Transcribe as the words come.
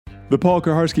The Paul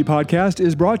Kuharsky Podcast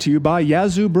is brought to you by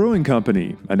Yazoo Brewing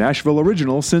Company, a Nashville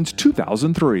original since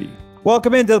 2003.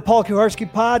 Welcome into the Paul Kuharsky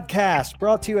Podcast,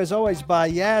 brought to you as always by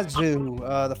Yazoo,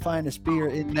 the finest beer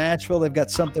in Nashville. They've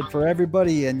got something for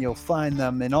everybody, and you'll find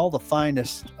them in all the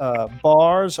finest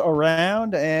bars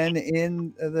around and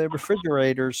in the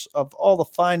refrigerators of all the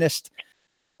finest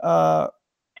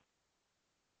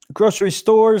grocery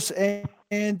stores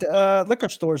and liquor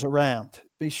stores around.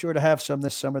 Be sure to have some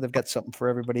this summer. They've got something for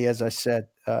everybody. As I said,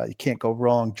 you can't go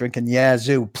wrong drinking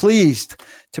Yazoo. Pleased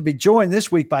to be joined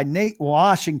this week by Nate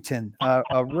Washington,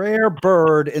 a rare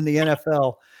bird in the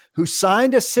NFL who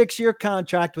signed a 6-year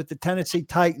contract with the Tennessee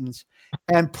Titans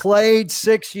and played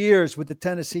 6 years with the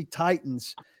Tennessee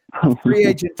Titans. A free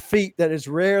agent feat that is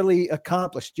rarely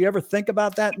accomplished. Do you ever think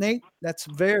about that, Nate? That's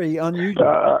very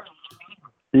unusual.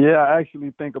 Yeah, I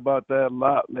actually think about that a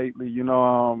lot lately. It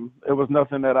was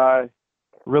nothing that I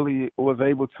really was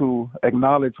able to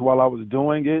acknowledge while I was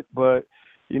doing it, but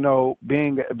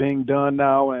being done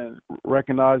now and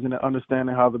recognizing and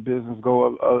understanding how the business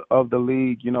of the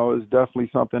league, is definitely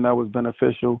something that was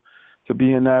beneficial to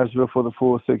be in Nashville for the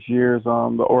full 6 years.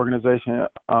 The organization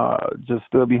just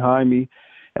stood behind me,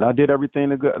 and I did everything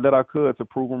that I could to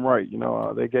prove them right.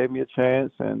 They gave me a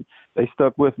chance and they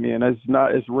stuck with me, and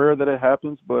it's rare that it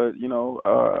happens, but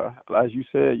as you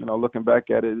said, looking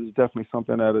back at it, it's definitely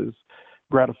something that is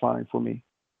gratifying for me.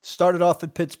 Started off in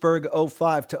Pittsburgh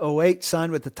 05 to 08,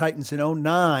 signed with the Titans in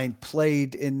 09,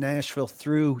 played in Nashville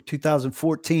through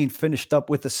 2014, finished up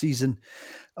with a season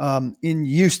in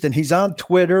Houston. He's on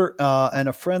Twitter and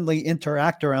a friendly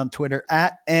interactor on Twitter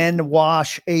at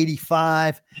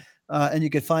nwash85. And you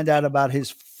can find out about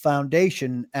his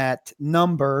foundation at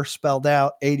number spelled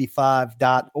out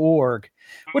 85.org.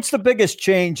 What's the biggest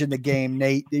change in the game,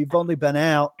 Nate? You've only been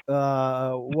out,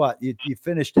 you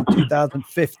finished in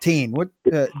 2015.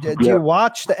 Do you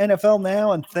watch the NFL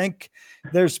now and think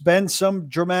there's been some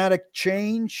dramatic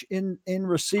change in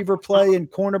receiver play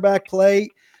and cornerback play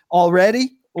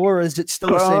already, or is it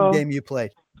still the same game you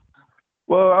played?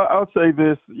 Well, I'll say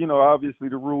this, obviously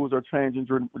the rules are changing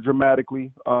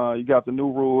dramatically. You got the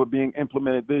new rule being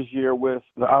implemented this year with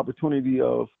the opportunity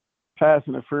of pass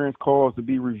interference calls to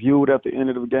be reviewed at the end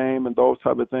of the game and those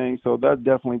type of things. So that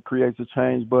definitely creates a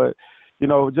change. But,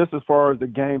 just as far as the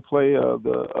gameplay of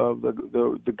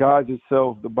the guys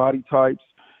itself, the body types,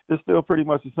 it's still pretty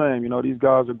much the same. These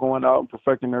guys are going out and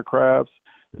perfecting their crafts,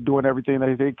 doing everything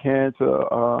that they can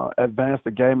to advance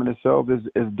the game in itself. Is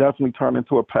definitely turned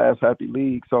into a pass-happy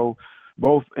league. So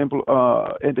both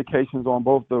indications on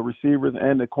both the receivers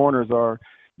and the corners are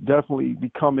definitely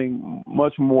becoming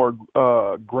much more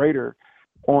greater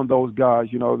on those guys.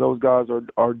 Those guys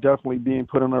are definitely being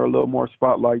put under a little more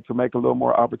spotlight to make a little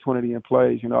more opportunity in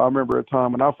plays. I remember a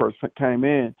time when I first came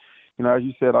in, as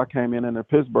you said, I came in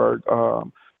Pittsburgh.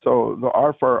 So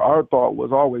our thought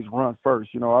was always run first.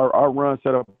 Our run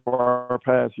set up our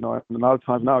pass, and a lot of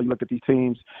times now you look at these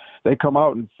teams, they come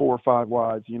out in 4 or 5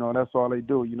 wides, and that's all they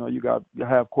do. You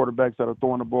have quarterbacks that are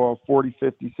throwing the ball 40,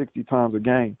 50, 60 times a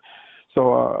game.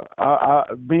 So I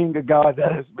being a guy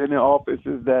that has been in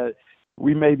offices that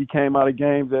we maybe came out of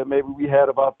games that maybe we had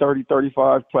about 30,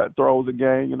 35 throws a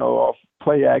game, off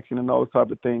play action and those type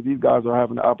of things. These guys are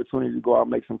having the opportunity to go out and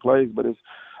make some plays, but it's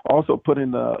also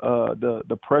putting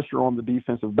the pressure on the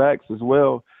defensive backs as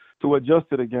well to adjust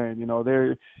to the game.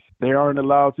 They aren't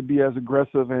allowed to be as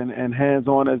aggressive and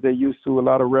hands-on as they used to. A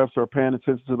lot of refs are paying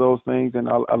attention to those things and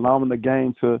allowing the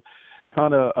game to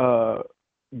kind of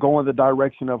go in the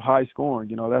direction of high scoring.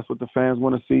 That's what the fans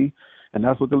want to see, and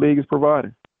that's what the league is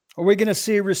providing. Are we going to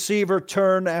see a receiver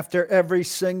turn after every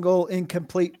single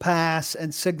incomplete pass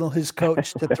and signal his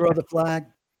coach to throw the flag?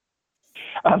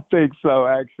 I think so,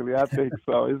 actually. I think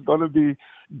so. It's going to be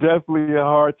definitely a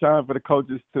hard time for the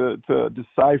coaches to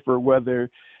decipher whether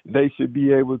they should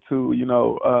be able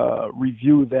to,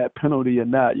 review that penalty or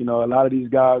not. A lot of these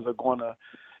guys are going to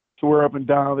swear up and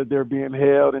down that they're being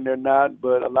held and they're not,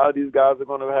 but a lot of these guys are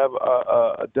going to have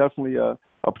definitely a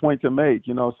point to make,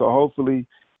 so hopefully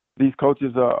these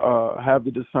coaches have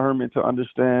the discernment to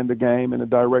understand the game and the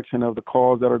direction of the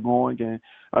calls that are going and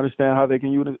understand how they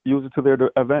can use it to their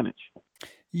advantage.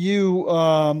 You,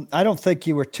 I don't think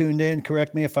you were tuned in,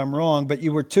 correct me if I'm wrong, but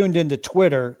you were tuned into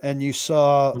Twitter and you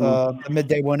saw the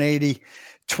Midday 180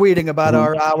 tweeting about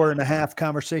our hour-and-a-half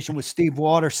conversation with Steve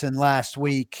Watterson last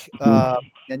week.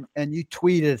 And you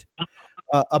tweeted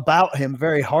about him,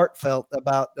 very heartfelt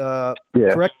about,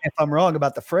 correct me if I'm wrong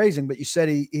about the phrasing, but you said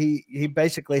he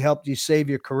basically helped you save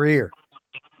your career.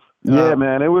 Yeah,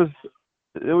 man, it was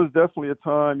definitely a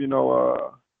time,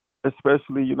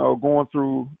 especially, going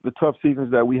through the tough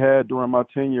seasons that we had during my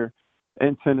tenure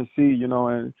in Tennessee,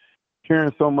 and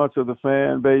hearing so much of the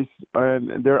fan base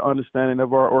and their understanding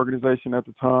of our organization at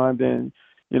the time, then,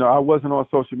 I wasn't on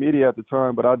social media at the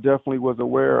time, but I definitely was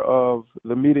aware of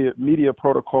the media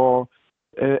protocol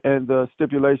and the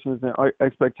stipulations and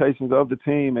expectations of the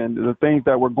team and the things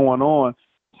that were going on.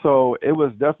 So it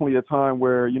was definitely a time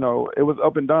where, it was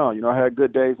up and down. I had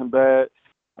good days and bad.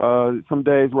 Some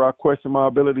days where I questioned my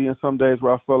ability and some days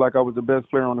where I felt like I was the best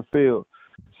player on the field.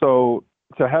 So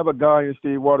to have a guy in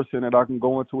Steve Waterston that I can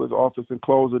go into his office and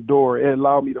close the door, it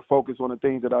allowed me to focus on the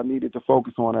things that I needed to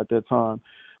focus on at that time.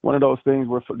 One of those things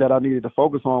that I needed to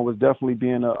focus on was definitely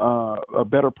being a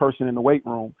better person in the weight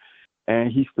room.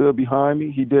 And he stood behind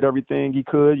me. He did everything he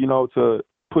could, to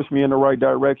push me in the right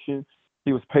direction.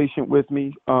 He was patient with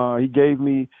me. He gave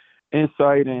me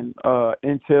insight and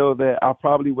intel that I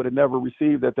probably would have never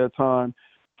received at that time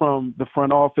from the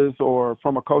front office or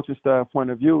from a coaching staff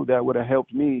point of view that would have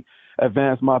helped me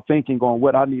advance my thinking on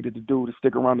what I needed to do to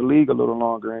stick around the league a little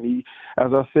longer. And he,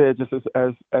 as I said, just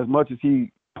as much as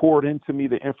he poured into me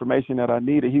the information that I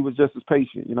needed, he was just as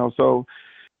patient, so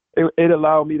it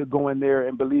allowed me to go in there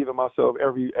and believe in myself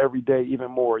every day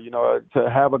even more, to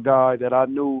have a guy that I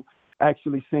knew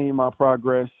actually seen my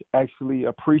progress, actually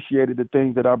appreciated the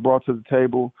things that I brought to the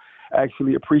table,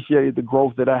 actually appreciated the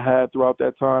growth that I had throughout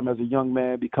that time as a young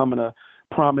man, becoming a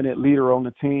prominent leader on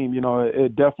the team.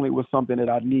 It definitely was something that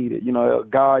I needed, a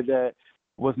guy that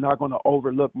was not going to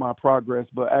overlook my progress,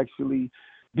 but actually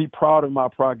be proud of my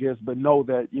progress, but know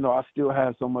that, I still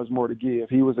had so much more to give.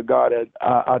 He was a guy that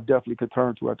I definitely could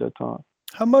turn to at that time.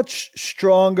 How much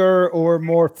stronger or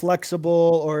more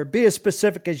flexible, or be as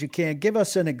specific as you can, give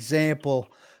us an example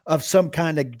of some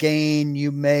kind of gain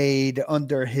you made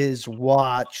under his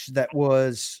watch that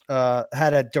was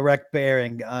had a direct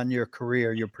bearing on your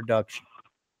career, your production?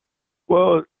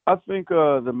 Well, I think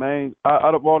the main,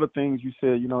 out of all the things you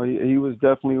said, he was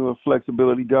definitely a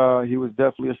flexibility guy. He was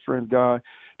definitely a strength guy.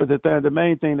 But the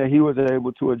main thing that he was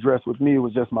able to address with me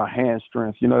was just my hand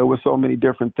strength. It was so many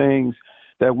different things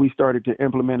that we started to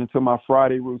implement into my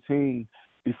Friday routine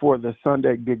before the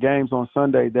games on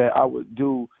Sunday that I would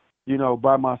do,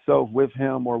 by myself with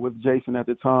him or with Jason at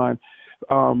the time,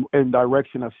 in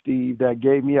direction of Steve, that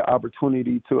gave me an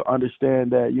opportunity to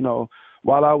understand that,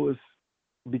 while I was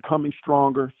becoming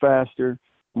stronger, faster,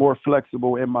 more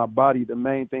flexible in my body, the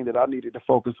main thing that I needed to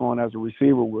focus on as a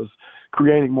receiver was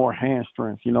creating more hand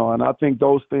strength, and I think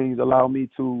those things allow me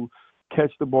to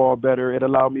catch the ball better. It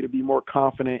allowed me to be more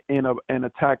confident in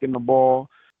attacking the ball.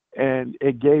 And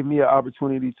it gave me an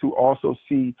opportunity to also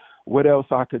see what else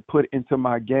I could put into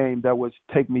my game that would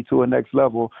take me to a next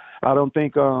level. I don't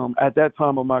think at that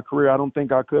time of my career, I don't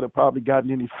think I could have probably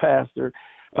gotten any faster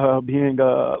being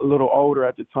a little older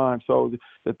at the time. So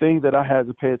the things that I had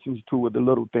to pay attention to were the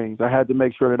little things. I had to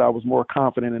make sure that I was more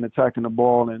confident in attacking the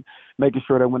ball and making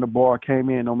sure that when the ball came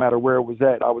in, no matter where it was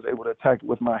at, I was able to attack it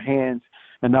with my hands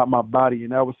and not my body.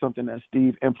 And that was something that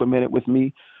Steve implemented with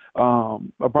me.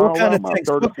 What kind of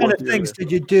things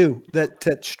did you do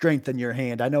that strengthened your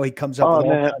hand? I know he comes up with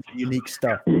all kinds of unique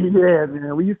stuff. Yeah,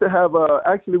 man. We used to have a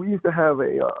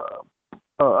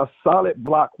solid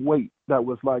block weight that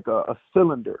was like a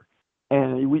cylinder.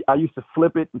 And I used to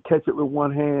flip it and catch it with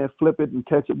one hand, flip it and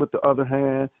catch it with the other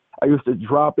hand. I used to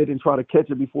drop it and try to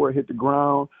catch it before it hit the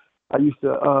ground. I used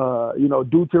to,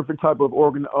 do different type of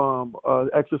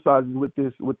exercises with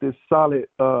this solid.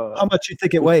 How much you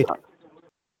think it weighed?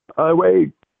 It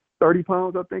weighed 30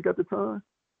 pounds, I think, at the time.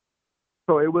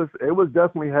 So it was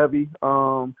definitely heavy,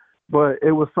 but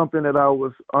it was something that I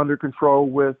was under control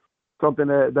with, something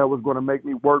that was going to make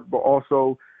me work, but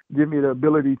also give me the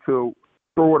ability to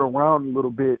throw it around a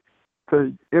little bit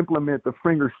to implement the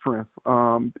finger strength.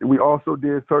 We also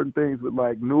did certain things with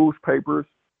like newspapers,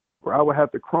 where I would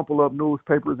have to crumple up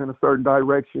newspapers in a certain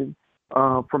direction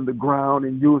from the ground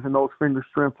and using those finger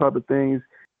strength type of things.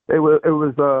 It was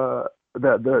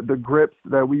the grips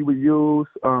that we would use,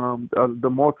 the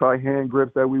multi-hand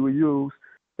grips that we would use.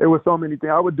 There were so many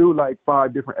things. I would do like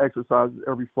 5 different exercises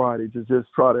every Friday to just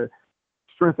try to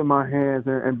strengthen my hands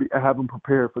and have them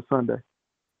prepared for Sunday.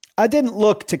 I didn't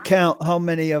look to count how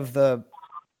many of the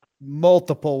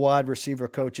multiple wide receiver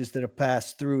coaches that have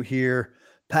passed through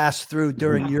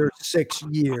during your 6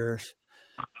 years.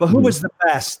 But who was the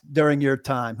best during your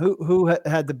time? Who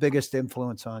had the biggest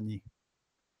influence on you?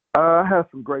 I had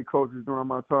some great coaches during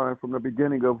my time, from the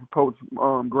beginning of Coach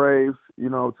Graves,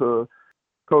 to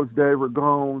Coach Dave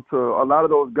Ragone, to a lot of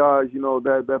those guys,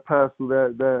 that passed through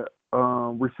that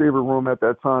receiver room at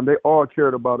that time. They all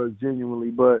cared about us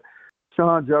genuinely. But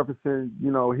Sean Jefferson,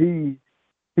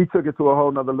 he took it to a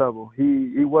whole nother level.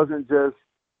 He wasn't just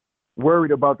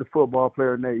worried about the football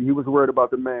player Nate. He was worried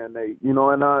about the man Nate. And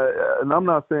I'm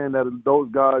not saying that those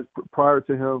guys prior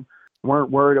to him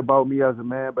weren't worried about me as a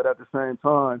man, but at the same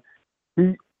time,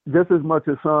 he just as much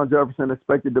as Sean Jefferson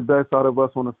expected the best out of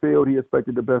us on the field, he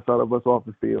expected the best out of us off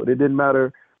the field. It didn't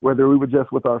matter whether we were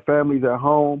just with our families at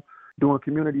home, doing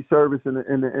community service in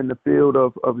the field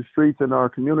of the streets in our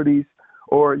communities,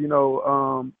 or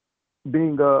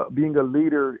being a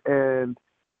leader and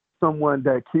someone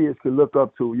that kids could look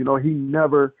up to. It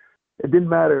didn't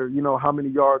matter, how many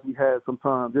yards we had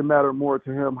sometimes. It mattered more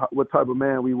to him what type of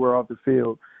man we were off the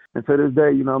field. And to this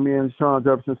day, me and Sean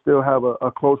Jefferson still have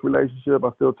a close relationship. I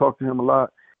still talk to him a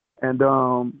lot. And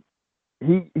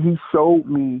he showed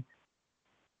me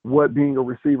what being a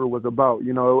receiver was about.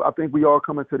 I think we all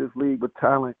come into this league with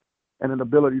talent and an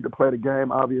ability to play the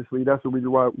game. Obviously, that's the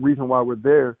reason why we're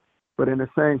there. But in the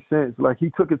same sense, like, he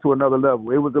took it to another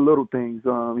level. It was the little things.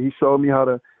 He showed me how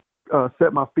to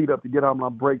set my feet up to get out my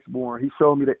brakes more. He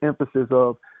showed me the emphasis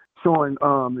of showing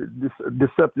this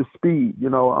deceptive speed,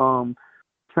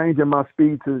 changing my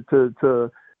speed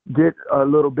to get a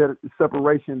little bit of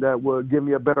separation that would give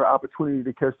me a better opportunity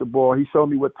to catch the ball. He showed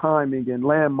me what timing and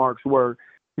landmarks were.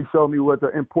 He showed me what the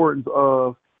importance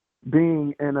of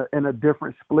being in a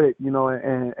different split,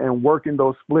 and working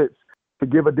those splits to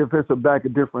give a defensive back a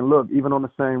different look, even on the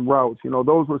same routes.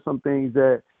 Those were some things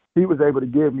that he was able to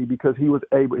give me because he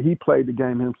played the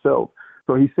game himself.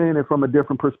 So he's seeing it from a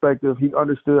different perspective. He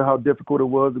understood how difficult it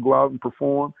was to go out and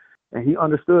perform, and he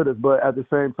understood us. But at the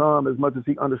same time, as much as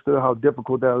he understood how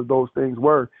difficult those things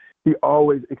were, he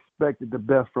always expected the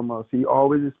best from us. He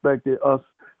always expected us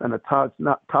at a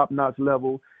top-notch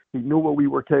level. He knew what we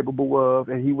were capable of,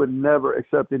 and he would never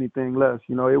accept anything less.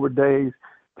 It were days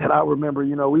that I remember,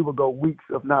 we would go weeks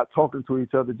of not talking to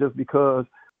each other just because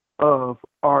of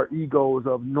our egos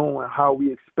of knowing how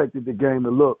we expected the game to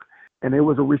look. And it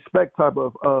was a respect type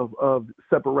of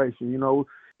separation.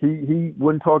 He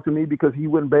wouldn't talk to me because he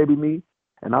wouldn't baby me,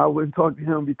 and I wouldn't talk to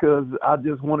him because I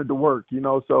just wanted to work,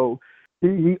 So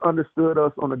he understood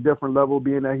us on a different level,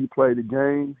 being that he played the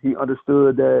game. He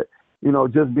understood that,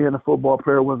 just being a football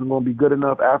player wasn't going to be good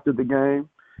enough after the game.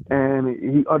 And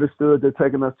he understood that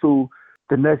taking us to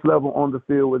the next level on the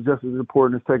field was just as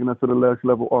important as taking us to the next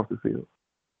level off the field.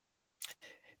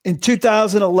 In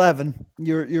 2011,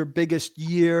 your biggest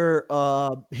year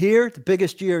the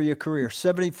biggest year of your career,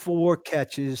 74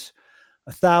 catches,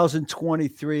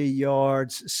 1,023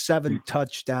 yards, 7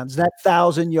 touchdowns. That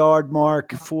 1,000-yard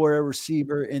mark for a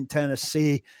receiver in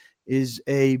Tennessee is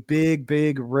a big,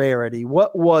 big rarity.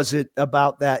 What was it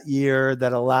about that year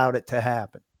that allowed it to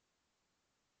happen?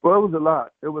 Well, it was a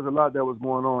lot. It was a lot that was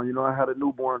going on. I had a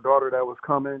newborn daughter that was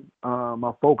coming.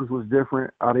 My focus was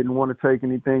different. I didn't want to take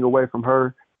anything away from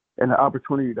her and the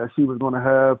opportunity that she was going to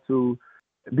have to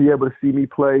be able to see me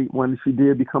play when she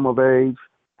did become of age.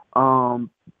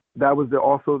 That was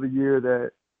also the year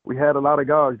that we had a lot of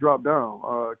guys drop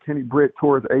down. Kenny Britt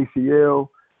tore his ACL.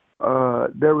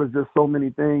 There was just so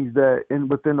many things that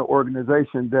within the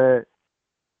organization that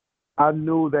I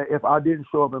knew that if I didn't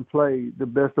show up and play the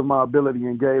best of my ability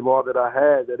and gave all that I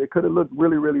had, that it could have looked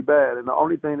really, really bad. And the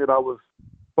only thing that I was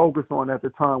focused on at the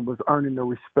time was earning the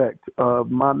respect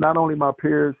of not only my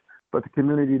peers, but the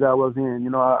community that I was in.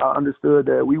 I understood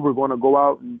that we were going to go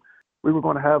out and we were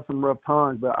going to have some rough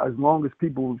times, but as long as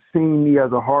people seen me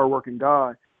as a hardworking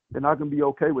guy, then I can be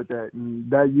okay with that.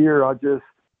 And that year, I just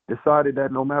decided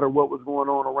that no matter what was going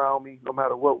on around me, no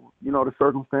matter what, the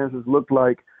circumstances looked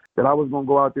like, that I was going to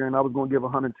go out there and I was going to give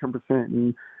 110%.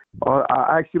 And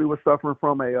I actually was suffering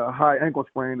from a high ankle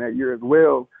sprain that year as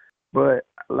well. But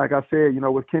like I said,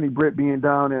 with Kenny Britt being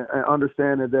down and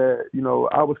understanding that,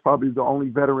 I was probably the only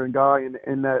veteran guy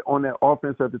on that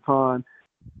offense at the time,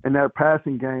 in that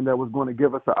passing game that was going to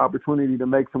give us the opportunity to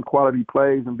make some quality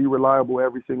plays and be reliable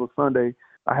every single Sunday,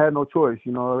 I had no choice.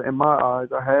 In my eyes,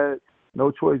 I had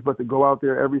no choice but to go out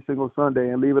there every single Sunday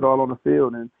and leave it all on the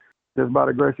field. And just by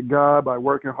the grace of God, by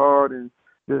working hard and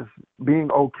just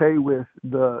being okay with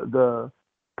the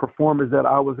performance that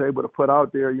I was able to put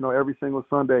out there, every single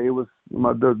Sunday, it was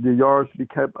the yards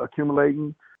kept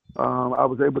accumulating. I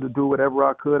was able to do whatever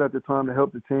I could at the time to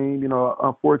help the team.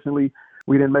 Unfortunately,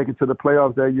 we didn't make it to the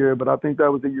playoffs that year, but I think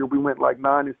that was the year we went like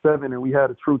 9-7, and we had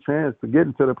a true chance to get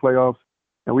into the playoffs.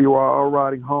 And we were all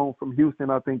riding home from Houston,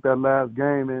 I think, that last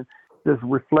game, and just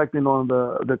reflecting on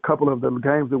the couple of the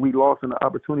games that we lost and the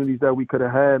opportunities that we could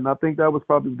have had. And I think that was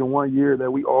probably the one year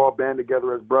that we all band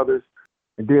together as brothers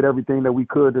and did everything that we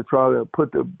could to try to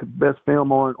put the best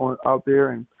film on out there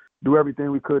and do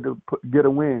everything we could to get a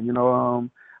win.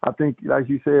 I think, like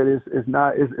you said,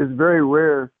 it's very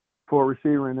rare for a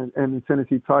receiver in the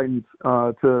Tennessee Titans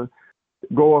to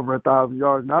go over 1,000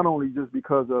 yards, not only just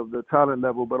because of the talent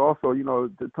level, but also,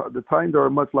 the Titans are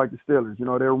much like the Steelers.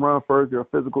 They're run first. They're a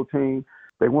physical team.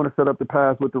 They want to set up the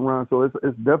pass with the run. So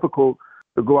it's difficult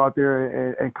to go out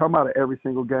there and come out of every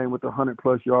single game with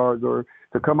 100+ yards, or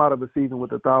to come out of a season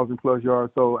with 1,000+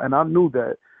 yards. So, and I knew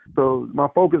that. So my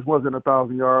focus wasn't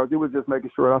 1,000 yards. It was just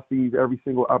making sure I seized every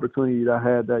single opportunity that I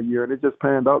had that year, and it just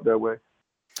panned out that way.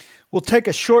 We'll take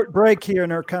a short break here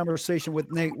in our conversation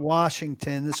with Nate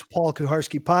Washington. This is Paul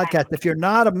Kuharsky Podcast. If you're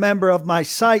not a member of my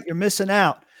site, you're missing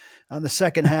out on the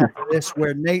second half of this,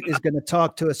 where Nate is going to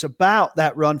talk to us about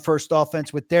that run-first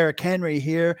offense with Derrick Henry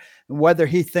here, and whether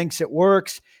he thinks it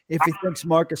works, if he thinks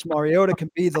Marcus Mariota can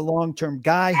be the long-term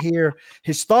guy here.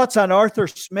 His thoughts on Arthur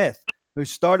Smith, who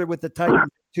started with the Titans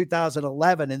in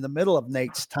 2011 in the middle of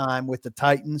Nate's time with the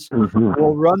Titans.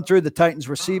 We'll run through the Titans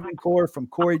receiving corps from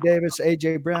Corey Davis,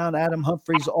 A.J. Brown, Adam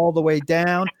Humphries, all the way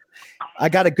down. I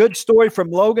got a good story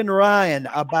from Logan Ryan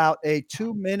about a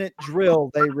 2-minute drill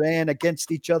they ran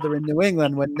against each other in New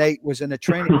England when Nate was in a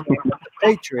training camp with the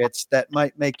Patriots that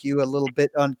might make you a little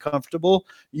bit uncomfortable,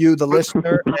 you, the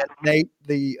listener, and Nate,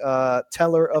 the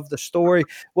teller of the story.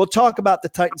 We'll talk about the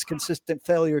Titans' consistent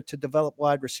failure to develop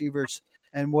wide receivers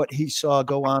and what he saw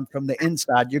go on from the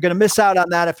inside. You're going to miss out on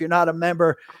that if you're not a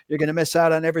member. You're going to miss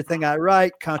out on everything I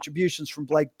write, contributions from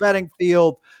Blake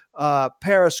Bedingfield,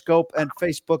 Periscope and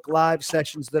Facebook Live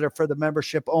sessions that are for the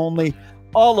membership only,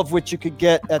 all of which you could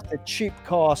get at the cheap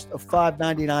cost of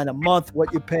 $5.99 a month,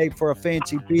 what you pay for a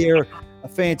fancy beer, a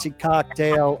fancy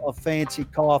cocktail, a fancy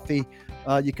coffee.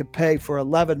 You could pay for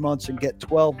 11 months and get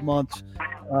 12 months.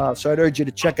 So I'd urge you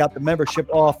to check out the membership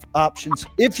options.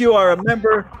 If you are a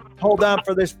member, hold on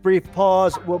for this brief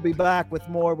pause. We'll be back with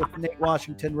more with Nate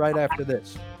Washington right after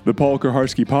this. The Paul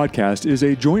Kuharsky Podcast is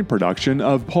a joint production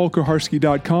of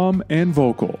paulkuharsky.com and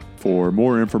Vocal. For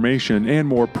more information and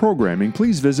more programming,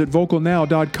 please visit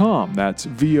vocalnow.com. That's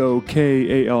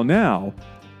VOKAL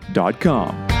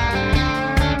now.com.